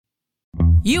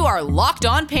You are Locked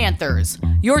On Panthers,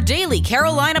 your daily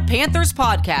Carolina Panthers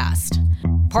podcast.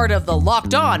 Part of the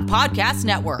Locked On Podcast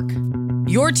Network.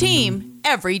 Your team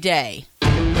every day.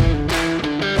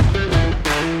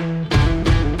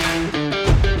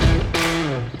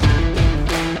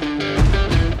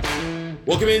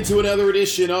 Welcome into another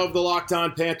edition of the Locked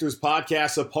On Panthers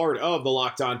podcast, a part of the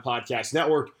Locked On Podcast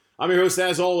Network. I'm your host,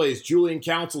 as always, Julian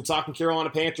Council, talking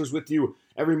Carolina Panthers with you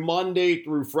every Monday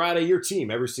through Friday, your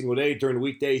team every single day during the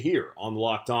weekday here on the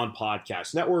Locked On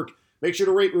Podcast Network. Make sure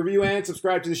to rate, review, and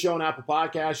subscribe to the show on Apple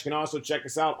Podcasts. You can also check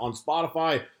us out on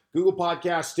Spotify, Google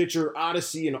Podcasts, Stitcher,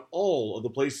 Odyssey, and all of the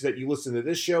places that you listen to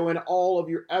this show and all of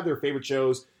your other favorite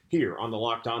shows here on the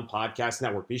Locked On Podcast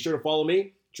Network. Be sure to follow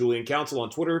me, Julian Council,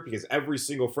 on Twitter, because every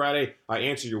single Friday I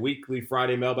answer your weekly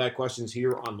Friday mailbag questions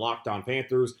here on Locked On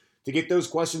Panthers. To get those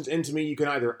questions into me, you can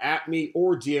either at me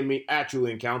or DM me at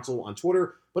Julian Council on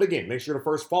Twitter. But again, make sure to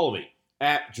first follow me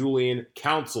at Julian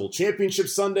Council. Championship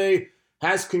Sunday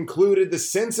has concluded. The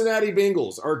Cincinnati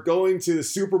Bengals are going to the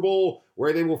Super Bowl,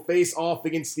 where they will face off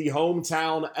against the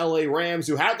hometown LA Rams,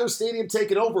 who had their stadium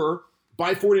taken over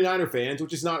by 49er fans,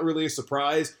 which is not really a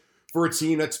surprise for a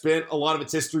team that spent a lot of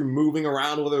its history moving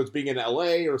around, whether it's being in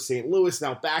LA or St. Louis,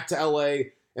 now back to LA,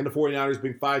 and the 49ers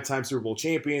being five-time Super Bowl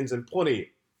champions, and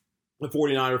plenty the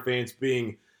 49er fans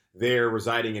being there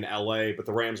residing in LA, but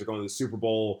the Rams are going to the Super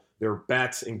Bowl. Their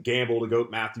bet and gamble to go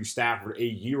Matthew Stafford a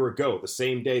year ago, the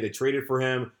same day they traded for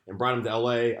him and brought him to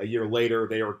LA. A year later,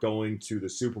 they are going to the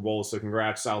Super Bowl. So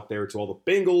congrats out there to all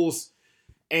the Bengals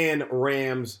and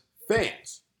Rams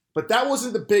fans. But that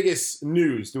wasn't the biggest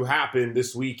news to happen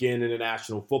this weekend in the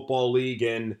National Football League.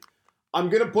 And I'm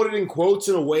going to put it in quotes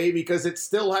in a way because it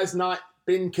still has not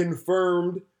been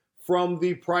confirmed from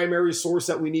the primary source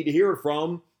that we need to hear it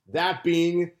from, that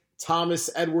being Thomas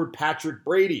Edward Patrick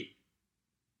Brady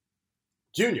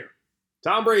Jr.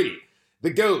 Tom Brady,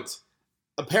 the GOAT,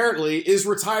 apparently is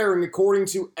retiring according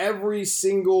to every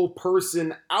single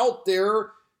person out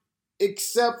there,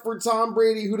 except for Tom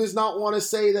Brady, who does not want to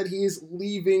say that he is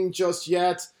leaving just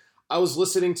yet. I was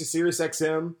listening to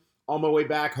SiriusXM on my way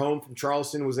back home from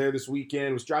Charleston, was there this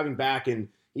weekend, was driving back, and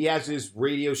he has his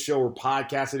radio show or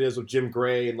podcast it is with Jim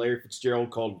Gray and Larry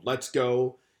Fitzgerald called Let's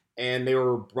Go. And they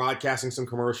were broadcasting some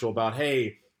commercial about,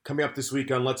 hey, coming up this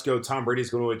week on Let's Go, Tom Brady's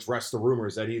going to address the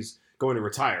rumors that he's going to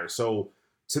retire. So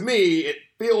to me, it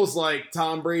feels like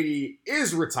Tom Brady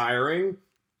is retiring.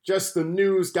 Just the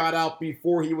news got out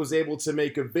before he was able to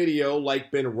make a video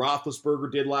like Ben Roethlisberger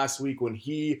did last week when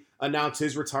he announced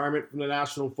his retirement from the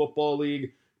National Football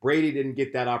League. Brady didn't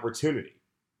get that opportunity.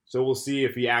 So we'll see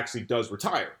if he actually does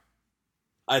retire.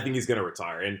 I think he's going to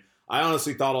retire. And I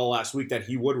honestly thought all last week that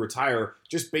he would retire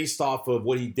just based off of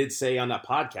what he did say on that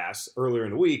podcast earlier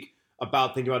in the week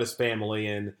about thinking about his family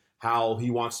and how he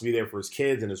wants to be there for his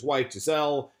kids and his wife,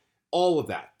 Giselle, all of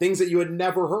that. Things that you had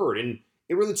never heard. And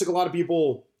it really took a lot of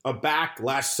people aback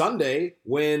last Sunday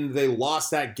when they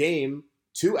lost that game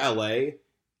to LA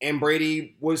and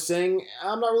Brady was saying,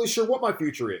 I'm not really sure what my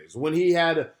future is. When he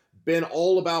had been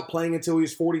all about playing until he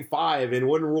was 45 and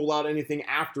wouldn't rule out anything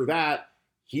after that,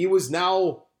 he was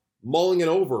now mulling it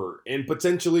over and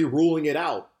potentially ruling it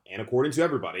out. And according to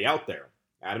everybody out there,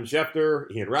 Adam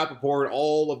Schefter, Ian Rappaport,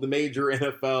 all of the major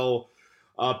NFL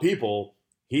people,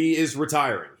 he is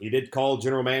retiring. He did call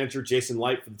general manager Jason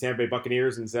Light for the Tampa Bay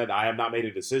Buccaneers and said, I have not made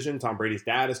a decision. Tom Brady's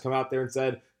dad has come out there and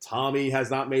said, Tommy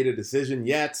has not made a decision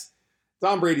yet.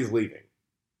 Tom Brady's leaving,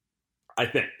 I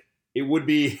think. It would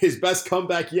be his best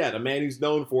comeback yet, a man who's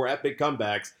known for epic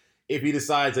comebacks, if he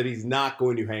decides that he's not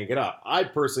going to hang it up. I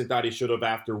personally thought he should have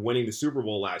after winning the Super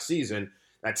Bowl last season.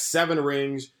 That's 7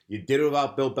 rings. You did it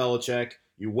without Bill Belichick.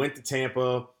 You went to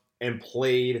Tampa and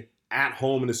played at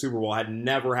home in the Super Bowl. Had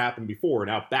never happened before.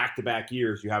 Now, back-to-back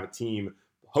years, you have a team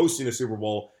hosting a Super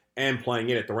Bowl and playing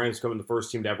in it. The Rams becoming the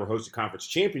first team to ever host a conference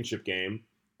championship game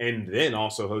and then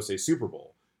also host a Super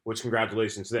Bowl, which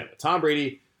congratulations to them. But Tom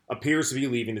Brady appears to be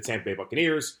leaving the Tampa Bay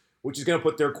Buccaneers, which is going to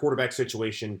put their quarterback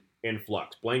situation in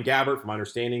flux. Blaine Gabbert, from my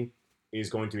understanding, is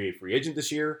going to be a free agent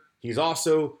this year. He's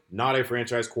also not a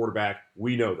franchise quarterback.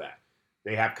 We know that.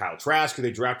 They have Kyle Trask, who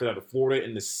they drafted out of Florida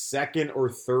in the 2nd or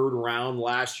 3rd round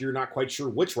last year. Not quite sure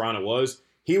which round it was.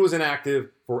 He was inactive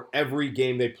for every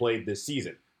game they played this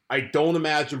season. I don't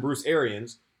imagine Bruce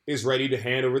Arians is ready to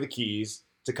hand over the keys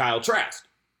to Kyle Trask.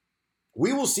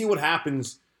 We will see what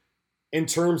happens in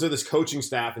terms of this coaching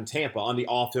staff in Tampa on the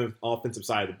offensive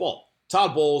side of the ball.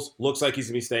 Todd Bowles looks like he's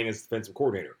going to be staying as defensive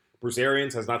coordinator. Bruce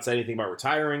Arians has not said anything about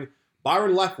retiring.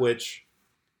 Byron Leftwich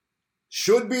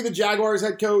should be the Jaguars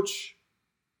head coach,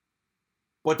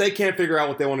 but they can't figure out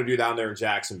what they want to do down there in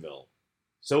Jacksonville.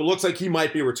 So it looks like he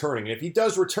might be returning. And if he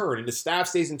does return and the staff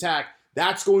stays intact,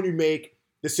 That's going to make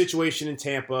the situation in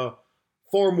Tampa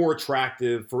far more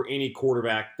attractive for any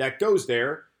quarterback that goes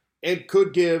there. It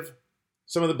could give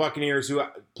some of the Buccaneers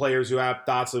players who have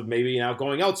thoughts of maybe now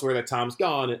going elsewhere that Tom's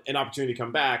gone an opportunity to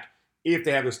come back if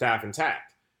they have their staff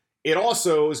intact. It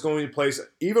also is going to place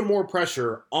even more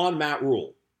pressure on Matt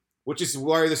Rule, which is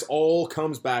where this all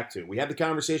comes back to. We had the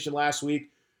conversation last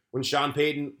week when Sean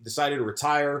Payton decided to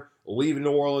retire, leave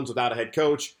New Orleans without a head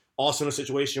coach, also in a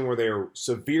situation where they are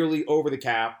severely over the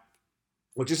cap,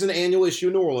 which is an annual issue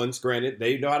in New Orleans. Granted,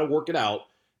 they know how to work it out,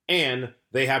 and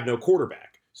they have no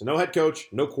quarterback. So no head coach,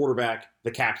 no quarterback, the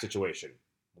cap situation.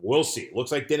 We'll see.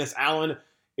 Looks like Dennis Allen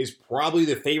is probably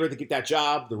the favorite to get that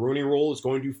job. The Rooney Rule is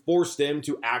going to force them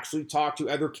to actually talk to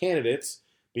other candidates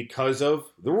because of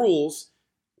the rules.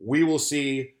 We will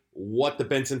see what the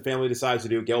Benson family decides to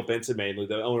do. Gail Benson, mainly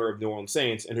the owner of New Orleans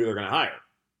Saints, and who they're going to hire.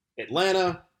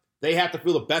 Atlanta, they have to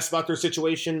feel the best about their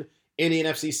situation in the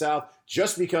NFC South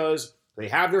just because they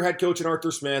have their head coach in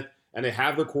Arthur Smith and they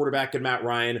have their quarterback in Matt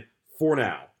Ryan for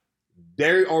now.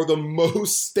 They are the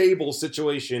most stable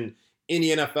situation in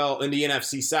the NFL, in the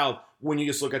NFC South, when you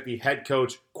just look at the head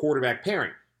coach quarterback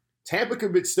pairing. Tampa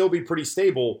could still be pretty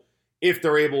stable if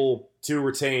they're able to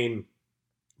retain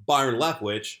Byron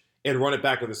Leftwich and run it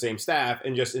back with the same staff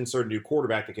and just insert a new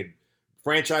quarterback that could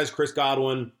franchise Chris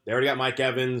Godwin. They already got Mike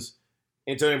Evans.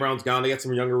 Antonio Brown's gone. They got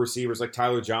some younger receivers like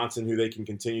Tyler Johnson who they can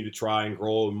continue to try and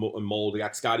grow and mold. They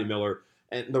got Scotty Miller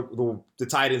and the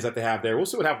tight ends that they have there. We'll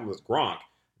see what happens with Gronk.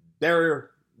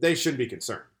 They shouldn't be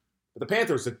concerned. But the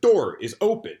Panthers, the door is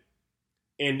open.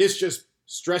 And this just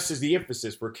stresses the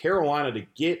emphasis for Carolina to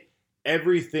get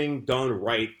everything done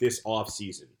right this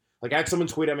offseason. Like, I had someone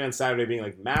tweet at me on Saturday being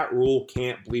like, Matt Rule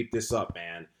can't bleep this up,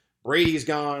 man. Brady's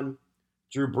gone.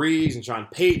 Drew Brees and Sean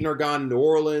Payton are gone in New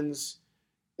Orleans.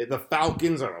 The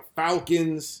Falcons are the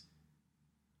Falcons.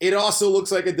 It also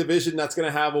looks like a division that's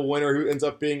going to have a winner who ends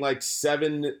up being like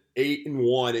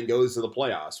 7-8-1 and goes to the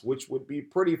playoffs, which would be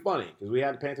pretty funny because we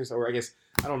had the Panthers, or I guess,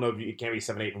 I don't know if it can't be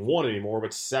 7-8-1 anymore,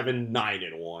 but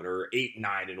 7-9-1 or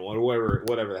 8-9-1 or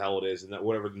whatever the hell it is, and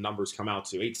whatever the numbers come out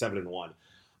to, 8-7-1.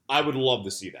 I would love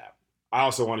to see that. I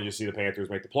also want to just see the Panthers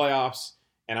make the playoffs,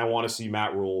 and I want to see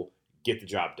Matt Rule get the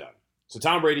job done. So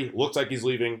Tom Brady looks like he's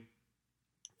leaving,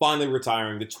 finally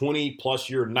retiring. The 20-plus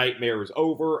year nightmare is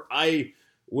over. I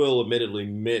will admittedly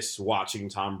miss watching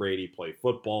Tom Brady play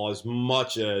football as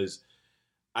much as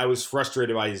I was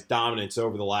frustrated by his dominance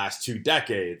over the last 2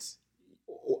 decades.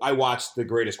 I watched the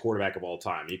greatest quarterback of all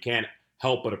time. You can't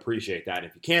help but appreciate that. And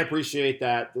if you can't appreciate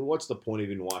that, then what's the point of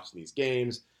even watching these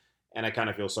games? And I kind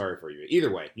of feel sorry for you. Either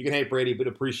way, you can hate Brady, but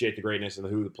appreciate the greatness and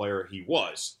who the player he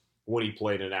was when he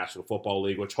played in the National Football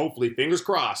League, which hopefully, fingers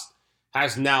crossed,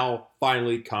 has now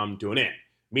finally come to an end.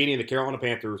 Meaning the Carolina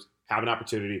Panthers have an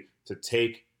opportunity to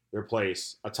take their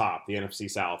place atop the NFC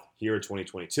South here in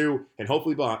 2022 and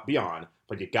hopefully beyond,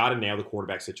 but you got to nail the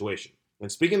quarterback situation.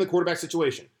 And speaking of the quarterback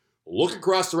situation, look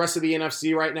across the rest of the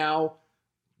NFC right now.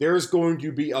 There's going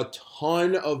to be a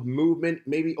ton of movement.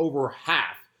 Maybe over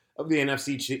half of the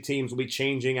NFC teams will be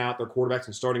changing out their quarterbacks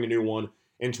and starting a new one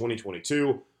in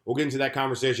 2022. We'll get into that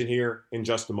conversation here in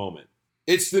just a moment.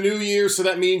 It's the new year, so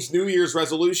that means New Year's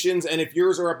resolutions, and if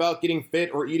yours are about getting fit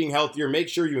or eating healthier, make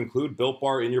sure you include Built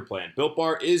Bar in your plan. Built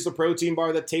Bar is the protein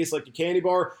bar that tastes like a candy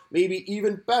bar, maybe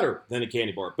even better than a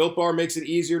candy bar. Built Bar makes it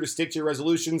easier to stick to your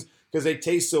resolutions because they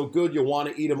taste so good you'll want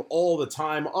to eat them all the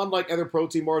time. Unlike other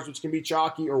protein bars, which can be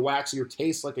chalky or waxy or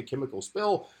taste like a chemical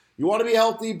spill, you want to be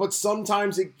healthy, but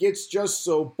sometimes it gets just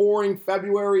so boring.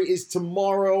 February is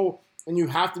tomorrow, and you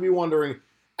have to be wondering,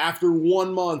 after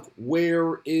 1 month,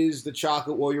 where is the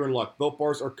chocolate? Well, you're in luck. Built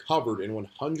Bars are covered in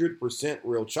 100%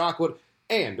 real chocolate,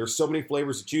 and there's so many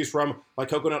flavors to choose from, like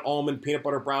coconut almond, peanut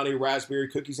butter brownie, raspberry,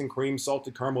 cookies and cream,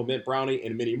 salted caramel mint brownie,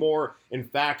 and many more. In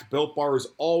fact, Built Bar is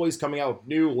always coming out with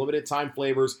new limited-time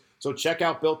flavors, so check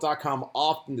out Built.com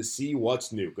often to see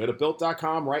what's new. Go to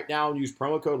Built.com right now and use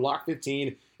promo code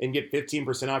LOCK15 and get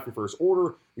 15% off your first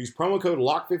order. Use promo code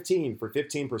LOCK15 for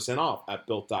 15% off at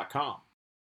Built.com.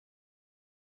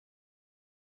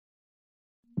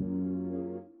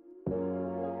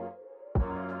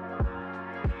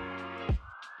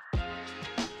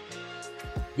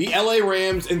 The LA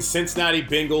Rams and Cincinnati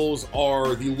Bengals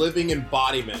are the living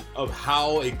embodiment of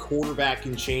how a quarterback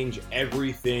can change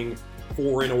everything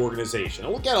for an organization.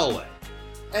 Now look at LA.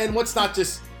 And let's not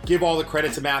just give all the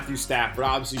credit to Matthew Stafford.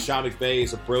 Obviously, Sean McVay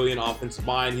is a brilliant offensive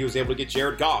mind. He was able to get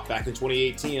Jared Goff back in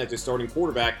 2018 as their starting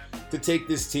quarterback to take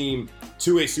this team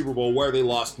to a Super Bowl where they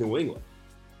lost New England.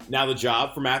 Now the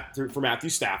job for Matthew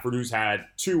Stafford, who's had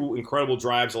 2 incredible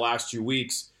drives the last 2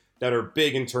 weeks, that are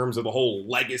big in terms of the whole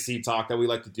legacy talk that we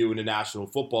like to do in the National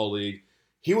Football League,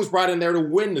 he was brought in there to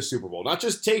win the Super Bowl. Not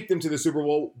just take them to the Super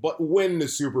Bowl, but win the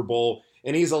Super Bowl.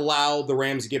 And he's allowed the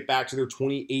Rams to get back to their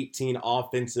 2018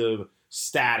 offensive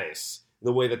status,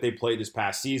 the way that they played this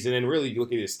past season. And really, you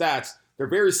look at his stats, they're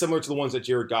very similar to the ones that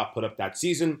Jared Goff put up that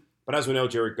season. But as we know,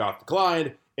 Jared Goff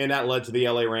declined, and that led to the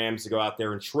LA Rams to go out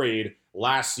there and trade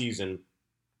last season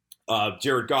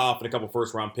Jared Goff and a couple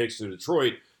first-round picks to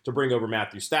Detroit to bring over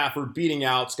Matthew Stafford, beating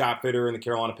out Scott Fitter and the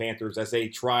Carolina Panthers as they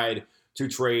tried to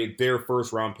trade their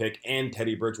first-round pick and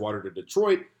Teddy Bridgewater to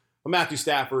Detroit. But Matthew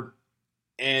Stafford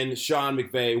and Sean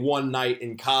McVay one night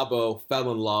in Cabo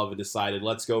fell in love and decided,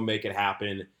 let's go make it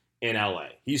happen in LA.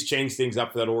 He's changed things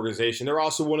up for that organization. They're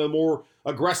also one of the more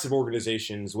aggressive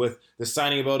organizations with the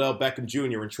signing of Odell Beckham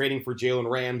Jr. and trading for Jalen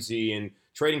Ramsey and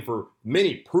trading for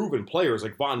many proven players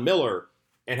like Von Miller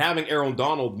and having Aaron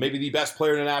Donald, maybe the best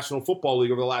player in the National Football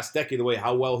League over the last decade, the way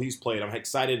how well he's played. I'm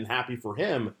excited and happy for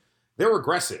him. They're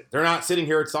aggressive. They're not sitting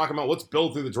here and talking about let's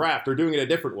build through the draft. They're doing it a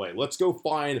different way. Let's go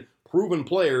find proven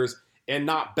players and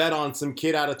not bet on some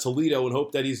kid out of Toledo and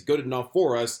hope that he's good enough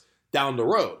for us down the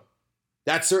road.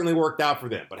 That certainly worked out for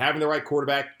them, but having the right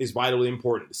quarterback is vitally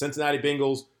important. The Cincinnati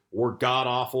Bengals were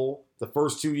god-awful. The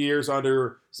first 2 years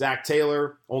under Zach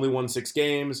Taylor, only won 6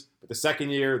 games. But the second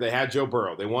year, they had Joe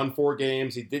Burrow. They won 4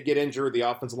 games. He did get injured. The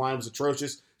offensive line was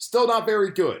atrocious. Still not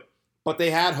very good. But they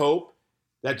had hope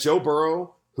that Joe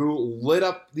Burrow, who lit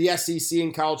up the SEC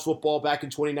in college football back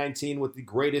in 2019 with the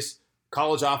greatest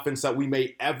college offense that we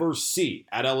may ever see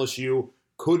at LSU,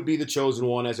 could be the chosen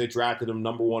one as they drafted him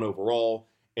number 1 overall.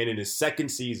 And in his second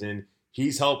season,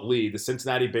 he's helped lead the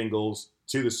Cincinnati Bengals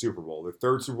to the Super Bowl. Their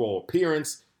third Super Bowl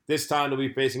appearance. This time they'll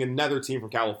be facing another team from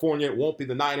California. It won't be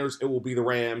the Niners. It will be the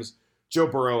Rams. Joe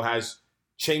Burrow has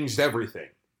changed everything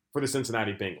for the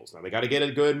Cincinnati Bengals. Now, they got to get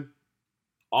a good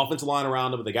offensive line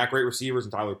around them, but they got great receivers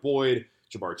in Tyler Boyd,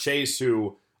 Ja'Marr Chase,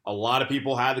 who a lot of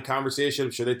people had the conversation.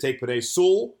 Should they take Penei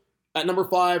Sewell at number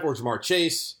 5 or Ja'Marr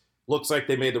Chase? Looks like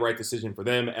they made the right decision for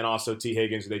them. And also T.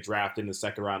 Higgins, who they drafted in the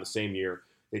second round the same year.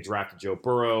 They drafted Joe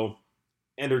Burrow.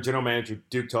 And their general manager,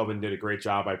 Duke Tobin, did a great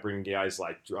job by bringing guys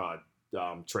like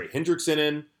Trey Hendrickson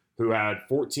in, who had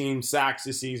 14 sacks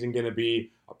this season, going to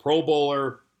be a Pro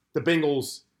Bowler. The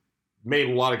Bengals made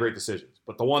a lot of great decisions.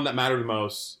 But the one that mattered the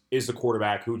most is the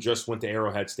quarterback who just went to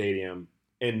Arrowhead Stadium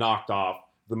and knocked off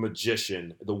the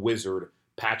magician, the wizard,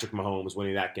 Patrick Mahomes,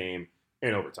 winning that game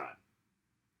in overtime.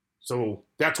 So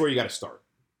that's where you got to start.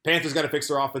 Panthers got to fix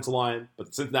their offensive line, but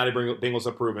the Cincinnati Bengals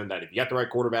have proven that if you got the right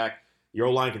quarterback, your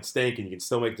O-line can stink and you can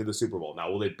still make it to the Super Bowl.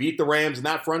 Now, will they beat the Rams in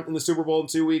that front in the Super Bowl in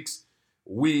 2 weeks?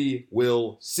 We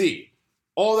will see.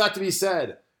 All that to be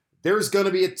said, there's going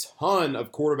to be a ton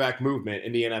of quarterback movement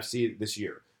in the NFC this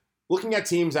year. Looking at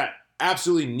teams that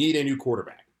absolutely need a new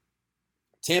quarterback.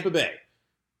 Tampa Bay,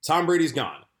 Tom Brady's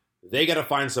gone. They got to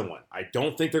find someone. I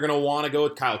don't think they're going to want to go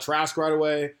with Kyle Trask right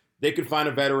away. They could find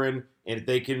a veteran, and if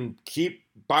they can keep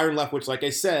Byron Leftwich, like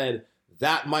I said,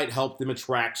 that might help them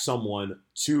attract someone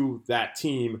to that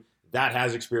team that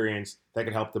has experience that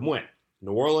can help them win.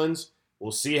 New Orleans,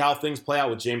 we'll see how things play out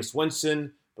with Jameis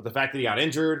Winston, but the fact that he got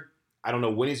injured, I don't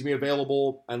know when he's going to be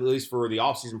available, at least for the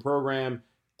offseason program,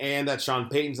 and that Sean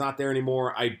Payton's not there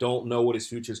anymore. I don't know what his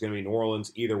future is going to be in New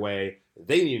Orleans. Either way,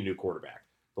 they need a new quarterback.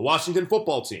 The Washington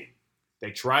football team, they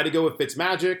tried to go with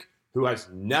Fitzmagic, who has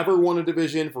never won a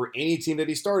division for any team that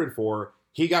he started for.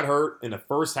 He got hurt in the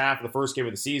first half of the first game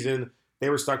of the season. They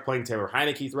were stuck playing Taylor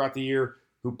Heineke throughout the year,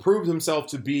 who proved himself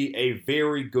to be a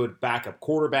very good backup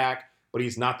quarterback, but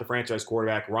he's not the franchise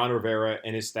quarterback. Ron Rivera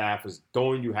and his staff is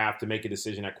going to have to make a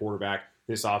decision at quarterback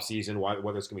this offseason,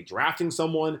 whether it's going to be drafting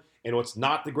someone and what's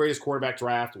not the greatest quarterback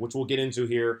draft, which we'll get into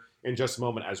here in just a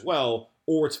moment as well,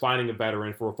 or it's finding a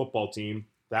veteran for a football team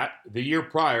that the year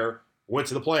prior went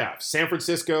to the playoffs. San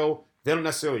Francisco, they don't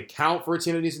necessarily count for a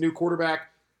team that needs a new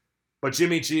quarterback, but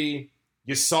Jimmy G,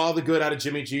 you saw the good out of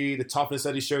Jimmy G, the toughness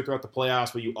that he showed throughout the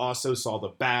playoffs, but you also saw the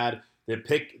bad, the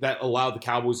pick that allowed the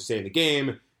Cowboys to stay in the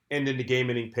game, and then the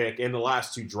game-ending pick in the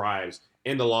last 2 drives,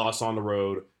 and the loss on the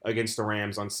road against the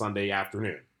Rams on Sunday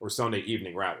afternoon, or Sunday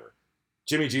evening, rather.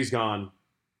 Jimmy G's gone.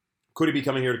 Could he be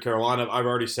coming here to Carolina? I've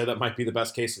already said that might be the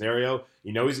best case scenario.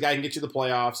 You know he's a guy who can get you to the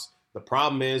playoffs. The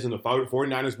problem is, and the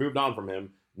 49ers moved on from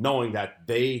him, knowing that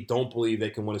they don't believe they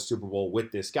can win a Super Bowl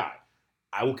with this guy.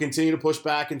 I will continue to push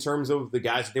back in terms of the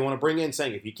guys that they want to bring in,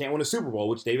 saying if he can't win a Super Bowl,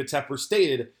 which David Tepper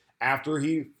stated after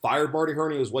he fired Marty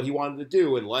Hurney was what he wanted to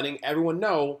do, and letting everyone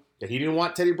know that he didn't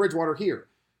want Teddy Bridgewater here.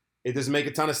 It doesn't make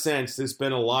a ton of sense to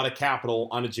spend a lot of capital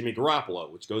on a Jimmy Garoppolo,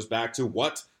 which goes back to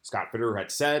what Scott Fitter had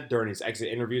said during his exit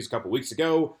interviews a couple weeks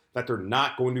ago, that they're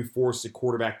not going to force a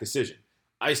quarterback decision.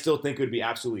 I still think it would be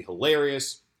absolutely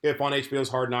hilarious if on HBO's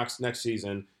Hard Knocks next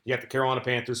season, you got the Carolina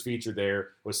Panthers featured there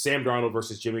with Sam Darnold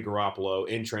versus Jimmy Garoppolo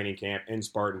in training camp in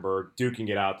Spartanburg, duking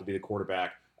it out to be the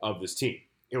quarterback of this team.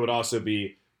 It would also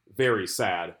be very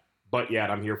sad, but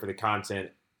yet I'm here for the content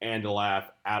and to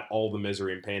laugh at all the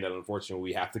misery and pain that unfortunately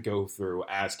we have to go through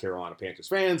as Carolina Panthers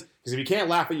fans. Because if you can't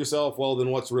laugh at yourself, well, then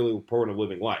what's really the point of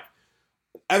living life?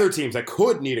 Other teams that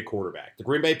could need a quarterback, the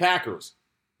Green Bay Packers.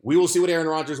 We will see what Aaron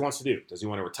Rodgers wants to do. Does he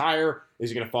want to retire?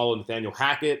 Is he going to follow Nathaniel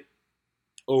Hackett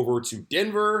over to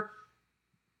Denver?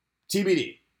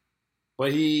 TBD.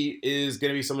 But he is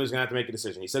going to be someone who's going to have to make a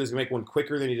decision. He said he's going to make one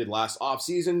quicker than he did last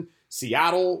offseason.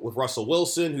 Seattle with Russell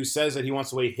Wilson, who says that he wants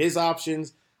to weigh his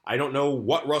options. I don't know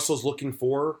what Russell's looking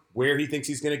for, where he thinks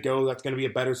he's going to go. That's going to be a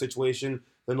better situation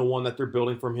than the one that they're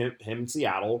building from him in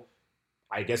Seattle.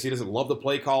 I guess he doesn't love the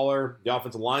play caller. The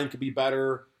offensive line could be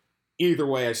better. Either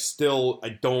way,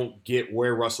 I don't get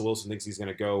where Russell Wilson thinks he's going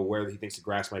to go, where he thinks the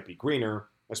grass might be greener,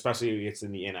 especially if it's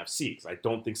in the NFC. Because I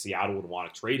don't think Seattle would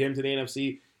want to trade him to the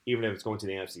NFC, even if it's going to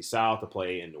the NFC South to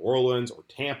play in New Orleans or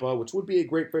Tampa, which would be a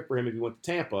great fit for him if he went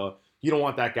to Tampa. You don't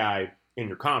want that guy in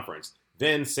your conference.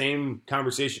 Then same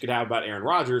conversation you could have about Aaron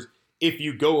Rodgers. If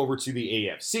you go over to the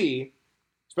AFC,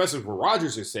 especially for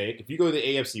Rodgers' sake, if you go to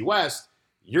the AFC West,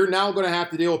 you're now going to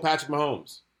have to deal with Patrick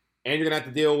Mahomes. And you're going to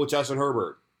have to deal with Justin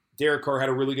Herbert. Derek Carr had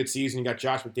a really good season. You got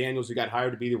Josh McDaniels, who got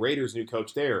hired to be the Raiders' new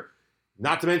coach there.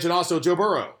 Not to mention also Joe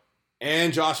Burrow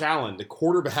and Josh Allen. The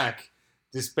quarterback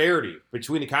disparity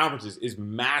between the conferences is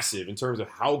massive in terms of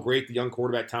how great the young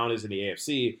quarterback talent is in the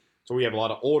AFC. So we have a lot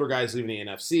of older guys leaving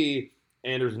the NFC,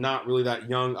 and there's not really that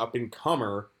young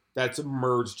up-and-comer that's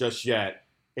emerged just yet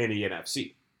in the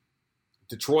NFC.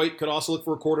 Detroit could also look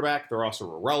for a quarterback. They're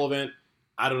also irrelevant.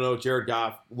 I don't know. Jared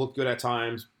Goff looked good at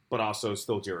times, but also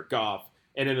still Jared Goff.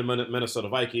 And then the Minnesota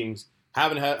Vikings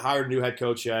haven't hired a new head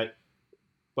coach yet,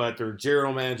 but their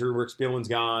general manager, Rick Spielman's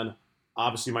gone.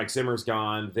 Obviously, Mike Zimmer's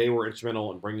gone. They were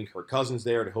instrumental in bringing Kirk Cousins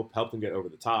there to help them get over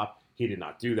the top. He did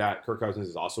not do that. Kirk Cousins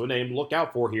is also a name to look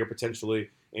out for here potentially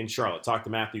in Charlotte. Talked to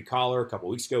Matthew Collar a couple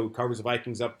weeks ago, who covers the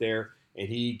Vikings up there, and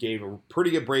he gave a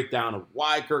pretty good breakdown of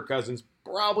why Kirk Cousins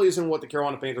probably isn't what the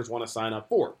Carolina Panthers want to sign up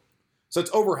for. So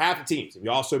it's over half the teams. And we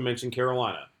also mentioned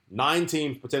Carolina. 9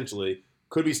 teams potentially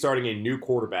could be starting a new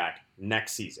quarterback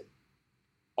next season.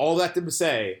 All that to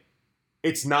say,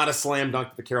 it's not a slam dunk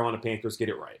that the Carolina Panthers get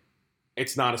it right.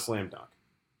 It's not a slam dunk.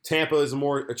 Tampa is a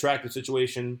more attractive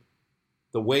situation.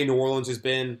 The way New Orleans has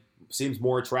been seems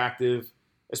more attractive,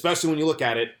 especially when you look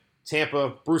at it.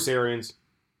 Tampa, Bruce Arians,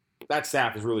 that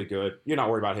staff is really good. You're not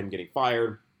worried about him getting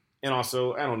fired. And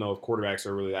also, I don't know if quarterbacks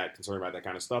are really that concerned about that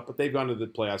kind of stuff, but they've gone to the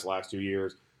playoffs the last 2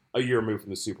 years, a year removed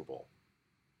from the Super Bowl.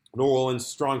 New Orleans,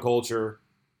 strong culture.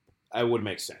 It would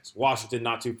make sense. Washington,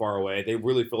 not too far away. They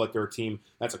really feel like they're a team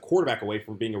that's a quarterback away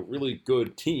from being a really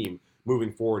good team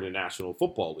moving forward in the National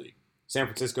Football League. San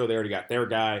Francisco, they already got their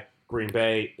guy. Green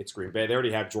Bay, it's Green Bay. They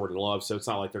already have Jordan Love, so it's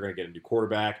not like they're going to get a new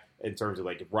quarterback in terms of,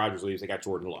 like, if Rodgers leaves, they got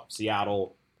Jordan Love.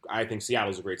 Seattle, I think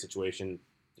Seattle's a great situation.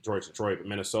 Detroit's Detroit, but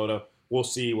Minnesota, we'll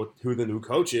see who the new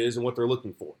coach is and what they're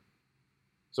looking for.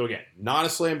 So, again, not a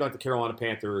slam dunk the Carolina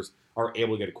Panthers are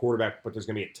able to get a quarterback, but there's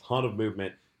going to be a ton of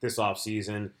movement this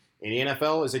offseason. And the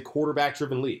NFL is a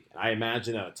quarterback-driven league. And I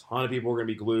imagine a ton of people are going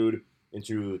to be glued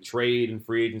into the trade and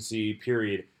free agency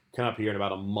period coming up here in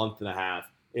about a month and a half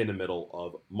in the middle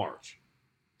of March.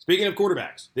 Speaking of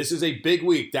quarterbacks, this is a big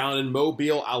week down in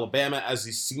Mobile, Alabama, as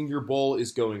the Senior Bowl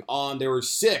is going on. There are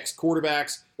 6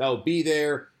 quarterbacks that will be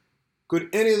there. Could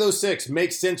any of those 6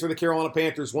 make sense for the Carolina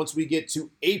Panthers once we get to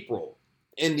April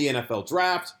in the NFL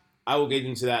draft? I will get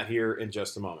into that here in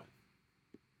just a moment.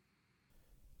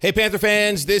 Hey, Panther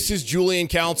fans, this is Julian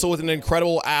Council with an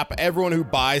incredible app everyone who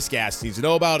buys gas needs to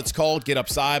know about. It's called Get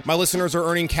Upside. My listeners are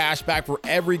earning cash back for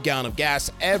every gallon of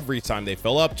gas every time they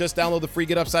fill up. Just download the free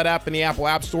Get Upside app in the Apple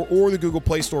App Store or the Google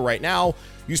Play Store right now.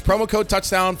 Use promo code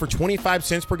Touchdown for 25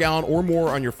 cents per gallon or more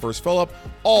on your first fill up.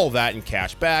 All that in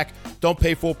cash back. Don't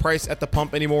pay full price at the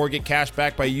pump anymore. Get cash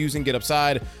back by using Get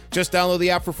Upside. Just download the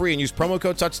app for free and use promo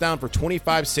code Touchdown for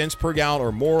 25 cents per gallon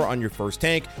or more on your first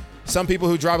tank. Some people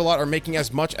who drive a lot are making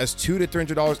as much as $200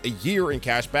 to $300 a year in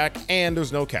cash back, and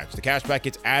there's no catch. The cash back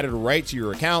gets added right to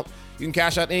your account. You can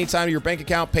cash out anytime to your bank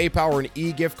account, PayPal, or an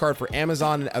e-gift card for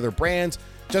Amazon and other brands.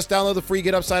 Just download the free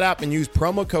Get Upside app and use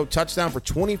promo code Touchdown for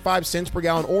 25 cents per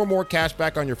gallon or more cash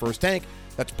back on your first tank.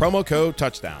 That's promo code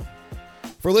Touchdown.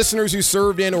 For listeners who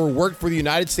served in or worked for the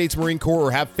United States Marine Corps or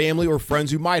have family or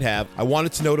friends who might have, I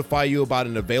wanted to notify you about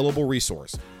an available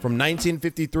resource. From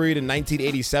 1953 to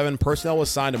 1987, personnel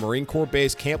assigned to Marine Corps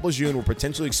Base Camp Lejeune were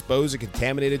potentially exposed to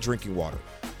contaminated drinking water.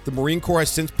 The Marine Corps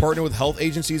has since partnered with health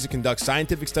agencies to conduct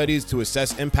scientific studies to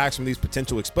assess impacts from these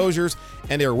potential exposures,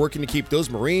 and they are working to keep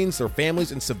those Marines, their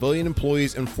families, and civilian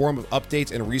employees informed of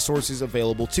updates and resources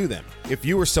available to them. If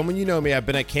you or someone you know may have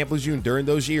been at Camp Lejeune during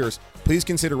those years, please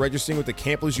consider registering with the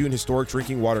Camp Lejeune Historic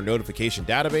Drinking Water Notification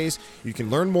Database. You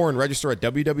can learn more and register at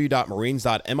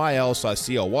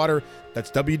www.marines.mil/clwater.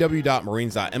 That's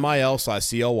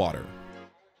www.marines.mil/clwater.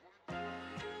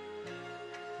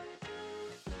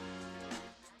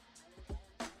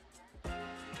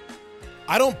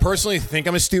 I don't personally think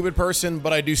I'm a stupid person,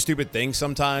 but I do stupid things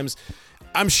sometimes.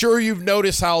 I'm sure you've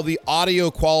noticed how the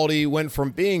audio quality went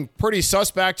from being pretty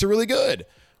suspect to really good.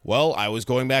 Well, I was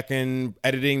going back and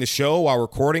editing the show while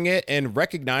recording it and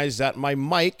recognized that my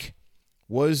mic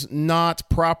was not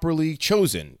properly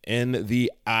chosen in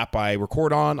the app I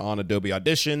record on Adobe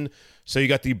Audition. So you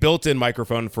got the built-in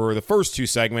microphone for the first two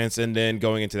segments, and then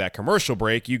going into that commercial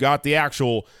break, you got the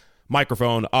actual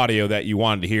microphone audio that you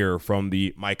wanted to hear from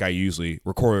the mic I usually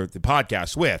record the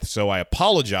podcast with. So I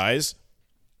apologize.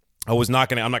 I'm not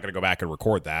going to go back and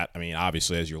record that. I mean,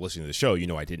 obviously, as you're listening to the show, you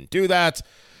know I didn't do that.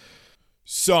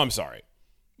 So I'm sorry.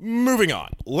 Moving on.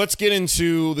 Let's get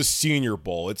into the Senior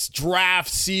Bowl. It's draft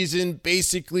season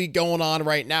basically going on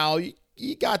right now.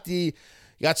 You got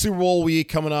Super Bowl week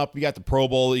coming up. You got the Pro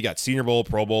Bowl. You got Senior Bowl,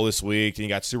 Pro Bowl this week. And you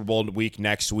got Super Bowl week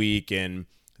next week. And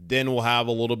then we'll have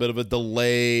a little bit of a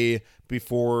delay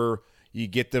before you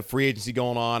get the free agency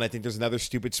going on. I think there's another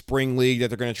stupid spring league that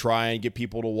they're going to try and get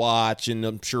people to watch, and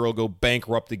I'm sure it'll go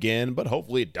bankrupt again, but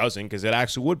hopefully it doesn't, because it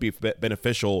actually would be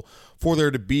beneficial for there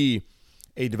to be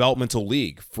a developmental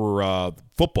league for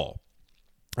football.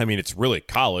 I mean, it's really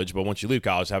college, but once you leave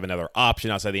college, have another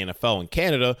option outside the NFL in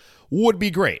Canada would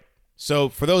be great. So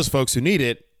for those folks who need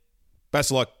it, best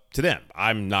of luck to them.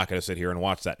 I'm not going to sit here and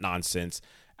watch that nonsense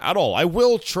at all. I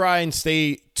will try and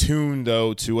stay tuned,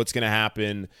 though, to what's going to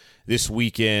happen this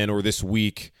weekend or this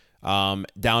week down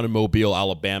in Mobile,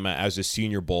 Alabama, as the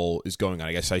Senior Bowl is going on.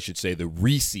 I guess I should say the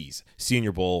Reese's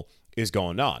Senior Bowl is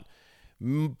going on.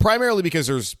 Primarily because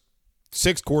there's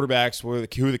 6 quarterbacks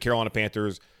who the Carolina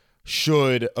Panthers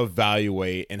should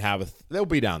evaluate and they'll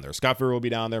be down there. Scott Furrow will be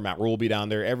down there. Matt Rhule will be down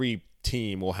there. Every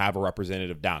team will have a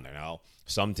representative down there. Now,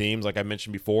 some teams, like I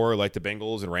mentioned before, like the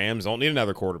Bengals and Rams, don't need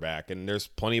another quarterback, and there's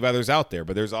plenty of others out there.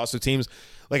 But there's also teams,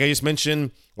 like I just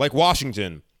mentioned, like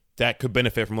Washington, that could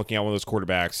benefit from looking at one of those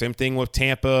quarterbacks. Same thing with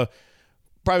Tampa,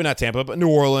 probably not Tampa, but New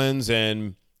Orleans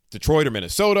and Detroit or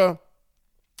Minnesota.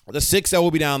 The 6 that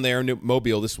will be down there in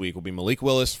Mobile this week will be Malik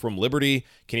Willis from Liberty,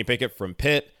 Kenny Pickett from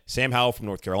Pitt, Sam Howell from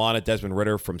North Carolina, Desmond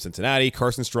Ridder from Cincinnati,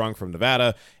 Carson Strong from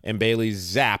Nevada, and Bailey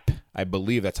Zapp, I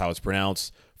believe that's how it's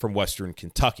pronounced, from Western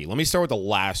Kentucky. Let me start with the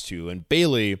last two. And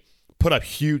Bailey put up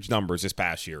huge numbers this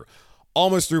past year.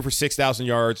 Almost threw for 6,000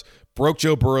 yards, broke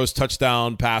Joe Burrow's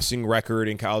touchdown passing record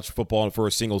in college football for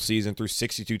a single season, threw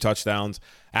 62 touchdowns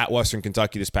at Western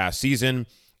Kentucky this past season.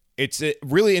 It's a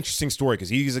really interesting story because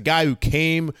he's a guy who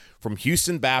came from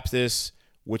Houston Baptist,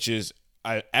 which is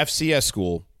a FCS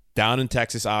school down in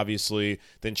Texas, obviously,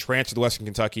 then transferred to Western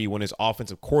Kentucky when his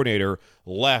offensive coordinator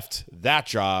left that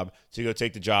job to go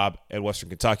take the job at Western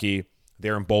Kentucky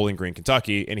there in Bowling Green,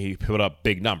 Kentucky, and he put up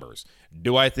big numbers.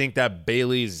 Do I think that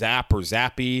Bailey Zapp or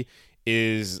Zappy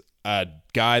is a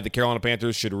guy the Carolina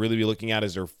Panthers should really be looking at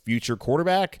as their future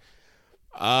quarterback?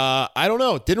 I don't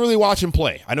know. Didn't really watch him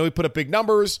play. I know he put up big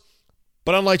numbers,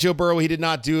 but unlike Joe Burrow, he did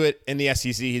not do it in the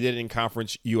SEC. He did it in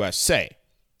Conference USA.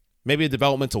 Maybe a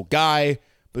developmental guy,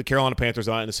 but the Carolina Panthers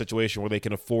are not in a situation where they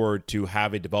can afford to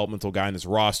have a developmental guy in this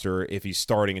roster if he's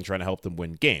starting and trying to help them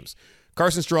win games.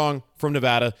 Carson Strong from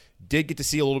Nevada, did get to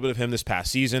see a little bit of him this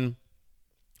past season.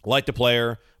 Like the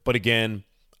player, but again,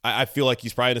 I feel like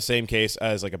he's probably in the same case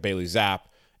as like a Bailey Zapp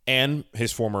and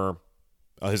his former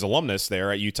his alumnus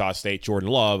there at Utah State, Jordan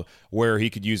Love, where he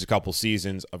could use a couple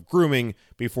seasons of grooming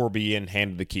before being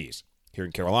handed the keys. Here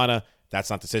in Carolina, that's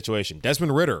not the situation.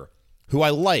 Desmond Ridder, who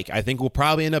I think will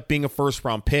probably end up being a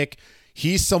first-round pick.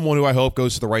 He's someone who I hope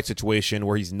goes to the right situation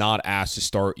where he's not asked to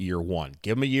start year one.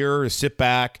 Give him a year to sit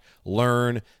back,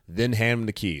 learn, then hand him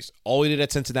the keys. All he did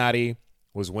at Cincinnati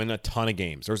was win a ton of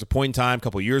games. There was a point in time a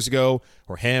couple of years ago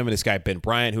where him and this guy Ben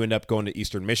Bryant, who ended up going to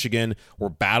Eastern Michigan, were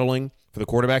battling for the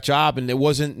quarterback job, and it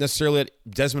wasn't necessarily that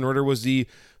Desmond Ridder was the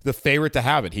favorite to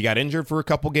have it. He got injured for a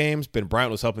couple games. Ben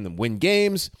Bryant was helping them win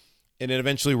games, and then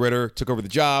eventually Ridder took over the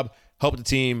job, helped the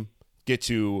team get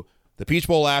to the Peach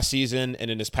Bowl last season,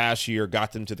 and in this past year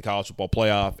got them to the college football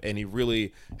playoff, and he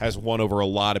really has won over a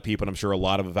lot of people, and I'm sure a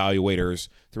lot of evaluators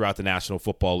throughout the National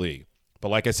Football League. But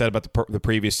like I said about the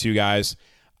previous two guys,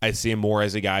 I see him more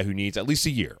as a guy who needs at least a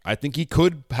year. I think he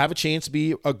could have a chance to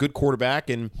be a good quarterback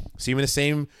and see him in the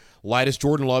same light as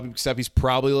Jordan Love, except he's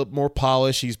probably a little more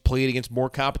polished. He's played against more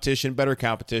competition, better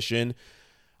competition.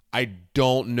 I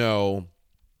don't know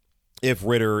if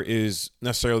Ridder is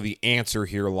necessarily the answer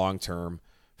here long-term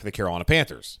for the Carolina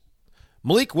Panthers.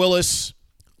 Malik Willis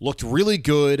looked really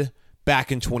good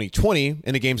back in 2020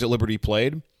 in the games that Liberty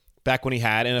played, back when he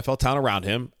had NFL talent around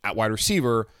him at wide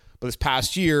receiver, but this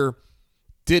past year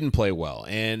didn't play well.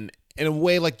 And in a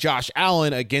way like Josh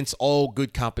Allen against all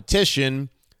good competition,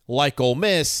 like Ole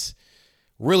Miss,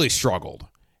 really struggled.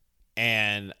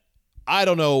 And I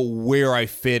don't know where I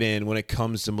fit in when it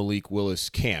comes to Malik Willis'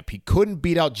 camp. He couldn't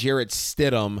beat out Jarrett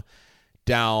Stidham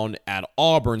down at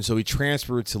Auburn, so he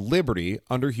transferred to Liberty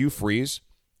under Hugh Freeze.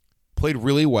 Played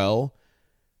really well.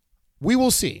 We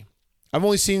will see. I've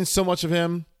only seen so much of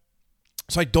him,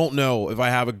 so I don't know if I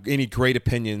have any great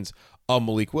opinions of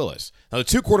Malik Willis. Now, the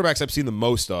two quarterbacks I've seen the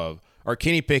most of are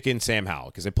Kenny Pickett and Sam Howell,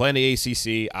 because they play in the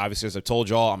ACC. Obviously, as I've told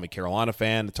y'all, I'm a Carolina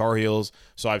fan, the Tar Heels,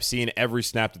 so I've seen every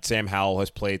snap that Sam Howell has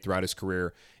played throughout his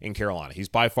career in Carolina. He's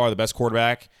by far the best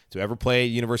quarterback to ever play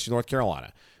at University of North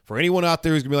Carolina. For anyone out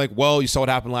there who's going to be like, well, you saw what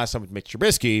happened last time with Mitch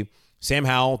Trubisky, Sam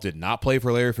Howell did not play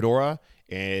for Larry Fedora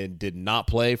and did not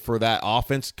play for that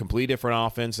offense, completely different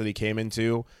offense that he came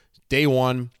into. Day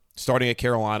one, starting at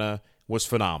Carolina, was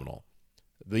phenomenal.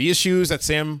 The issues that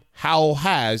Sam Howell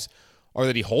has are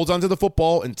that he holds onto the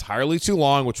football entirely too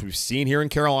long, which we've seen here in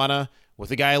Carolina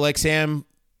with a guy like Sam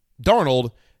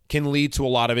Darnold, can lead to a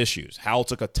lot of issues. Howell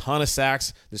took a ton of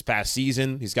sacks this past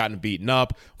season. He's gotten beaten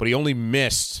up, but he only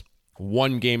missed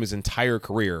one game his entire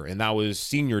career, and that was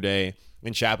senior day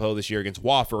in Chapel Hill this year against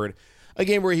Wofford, a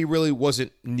game where he really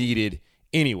wasn't needed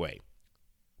anyway.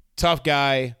 Tough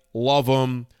guy, love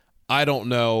him. I don't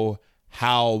know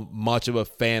how much of a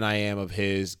fan I am of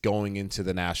his going into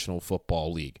the National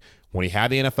Football League. When he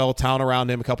had the NFL talent around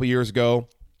him a couple years ago,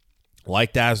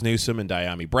 like Daz Newsome and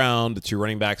Diami Brown, the two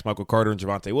running backs, Michael Carter and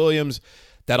Javonte Williams,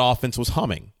 that offense was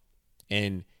humming.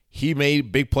 And he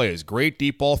made big plays. Great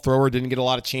deep ball thrower. Didn't get a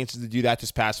lot of chances to do that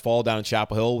this past fall down in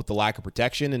Chapel Hill with the lack of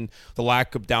protection and the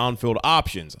lack of downfield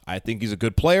options. I think he's a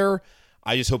good player.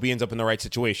 I just hope he ends up in the right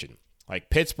situation. Like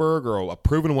Pittsburgh or a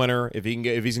proven winner, if he's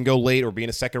going to go late or be in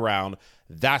a second round,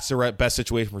 that's the best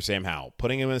situation for Sam Howell.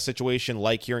 Putting him in a situation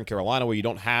like here in Carolina where you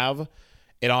don't have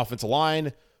an offensive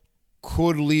line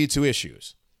could lead to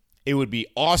issues. It would be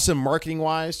awesome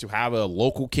marketing-wise to have a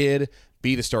local kid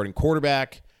be the starting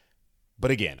quarterback.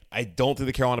 But again, I don't think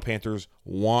the Carolina Panthers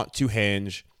want to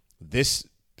hinge this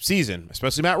season,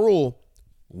 especially Matt Rule,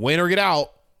 win or get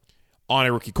out, on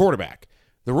a rookie quarterback.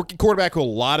 The rookie quarterback who a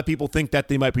lot of people think that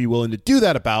they might be willing to do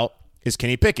that about is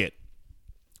Kenny Pickett.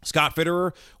 Scott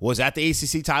Fitterer was at the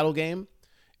ACC title game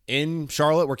in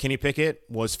Charlotte where Kenny Pickett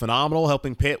was phenomenal,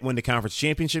 helping Pitt win the conference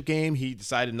championship game. He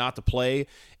decided not to play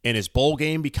in his bowl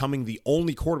game, becoming the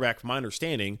only quarterback, from my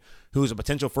understanding, who was a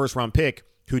potential first-round pick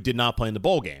who did not play in the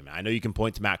bowl game. I know you can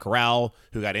point to Matt Corral,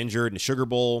 who got injured in the Sugar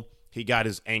Bowl. He got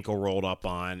his ankle rolled up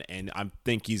on, and I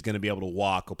think he's going to be able to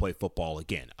walk or play football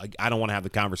again. I don't want to have the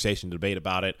conversation, debate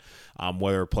about it,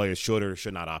 whether players should or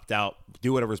should not opt out.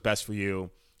 Do whatever's best for you,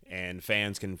 and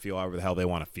fans can feel however the hell they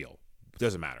want to feel. It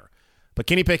doesn't matter. But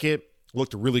Kenny Pickett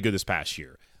looked really good this past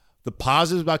year. The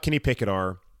positives about Kenny Pickett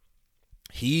are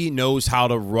he knows how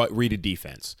to read a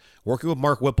defense. Working with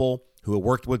Mark Whipple, who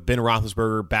worked with Ben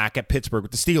Roethlisberger back at Pittsburgh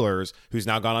with the Steelers, who's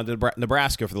now gone on to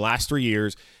Nebraska for the last 3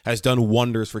 years, has done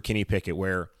wonders for Kenny Pickett,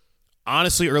 where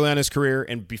honestly early on in his career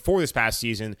and before this past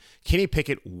season, Kenny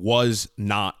Pickett was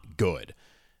not good.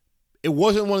 It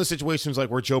wasn't one of the situations like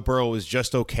where Joe Burrow was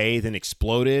just okay, then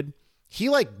exploded. He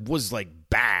was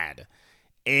bad.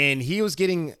 And he was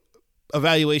getting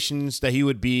evaluations that he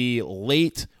would be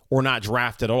late or not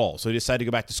drafted at all. So he decided to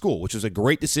go back to school, which was a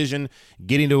great decision,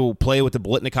 getting to play with the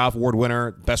Biletnikoff Award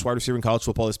winner, best wide receiver in college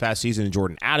football this past season, and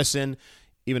Jordan Addison,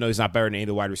 even though he's not better than any of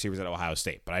the wide receivers at Ohio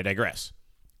State. But I digress.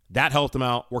 That helped him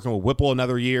out. Working with Whipple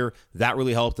another year, that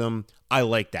really helped him. I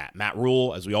like that. Matt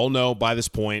Rule, as we all know by this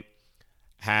point,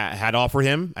 had offered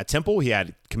him at Temple. He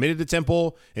had committed to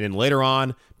Temple, and then later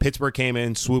on, Pittsburgh came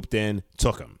in, swooped in,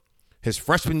 took him. His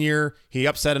freshman year, he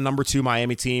upset a number 2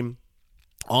 Miami team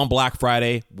on Black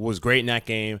Friday, was great in that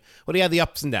game, but he had the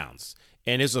ups and downs.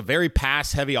 And it's a very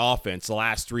pass-heavy offense the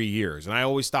last 3 years. And I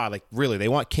always thought, really, they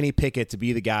want Kenny Pickett to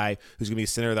be the guy who's going to be the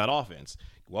center of that offense.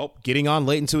 Well, getting on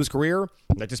late into his career,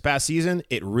 like this past season,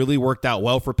 it really worked out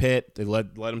well for Pitt. They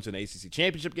led him to an ACC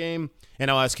championship game, and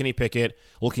now has Kenny Pickett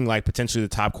looking like potentially the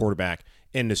top quarterback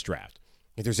in this draft.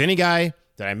 If there's any guy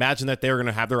that I imagine that they're going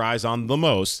to have their eyes on the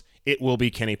most, it will be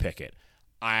Kenny Pickett.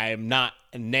 I'm not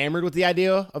enamored with the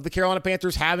idea of the Carolina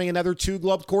Panthers having another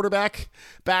two-gloved quarterback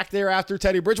back there after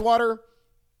Teddy Bridgewater,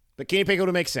 but Kenny Pickett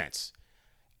would make sense.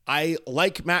 I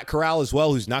like Matt Corral as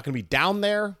well, who's not going to be down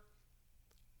there.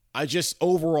 I just,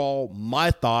 overall,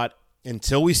 my thought,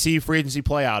 until we see free agency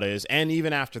play out is, and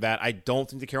even after that, I don't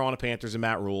think the Carolina Panthers and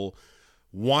Matt Rule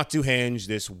want to hinge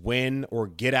this win or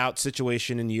get out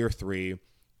situation in year 3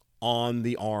 on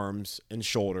the arms and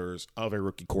shoulders of a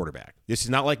rookie quarterback. This is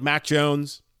not like Mac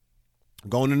Jones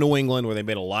going to New England where they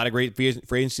made a lot of great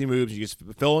free agency moves. You just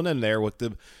fill in there with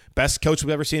the best coach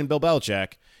we've ever seen in Bill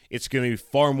Belichick. It's going to be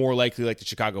far more likely like the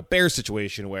Chicago Bears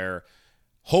situation where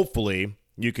hopefully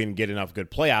you can get enough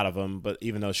good play out of them, but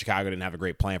even though Chicago didn't have a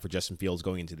great plan for Justin Fields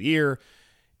going into the year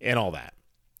and all that.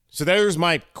 So there's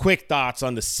my quick thoughts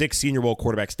on the 6 Senior Bowl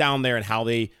quarterbacks down there and how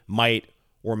they might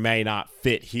or may not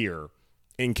fit here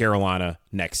in Carolina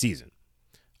next season.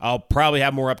 I'll probably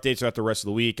have more updates throughout the rest of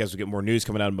the week as we get more news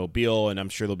coming out of Mobile, and I'm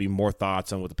sure there'll be more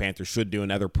thoughts on what the Panthers should do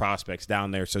and other prospects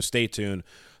down there. So stay tuned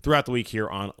throughout the week here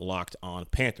on Locked On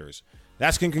Panthers.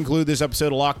 That's going to conclude this episode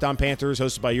of Locked On Panthers,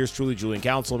 hosted by yours truly, Julian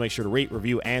Council. Make sure to rate,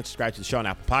 review, and subscribe to the show on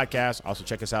Apple Podcasts. Also,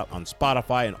 check us out on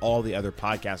Spotify and all the other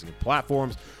podcasting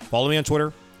platforms. Follow me on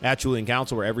Twitter, @Julian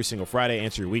Council, where every single Friday I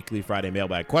answer your weekly Friday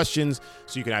mailbag questions.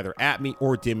 So you can either @ me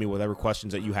or DM me whatever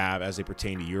questions that you have as they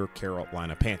pertain to your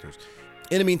Carolina Panthers.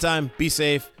 In the meantime, be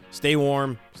safe, stay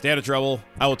warm, stay out of trouble.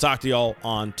 I will talk to y'all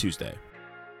on Tuesday.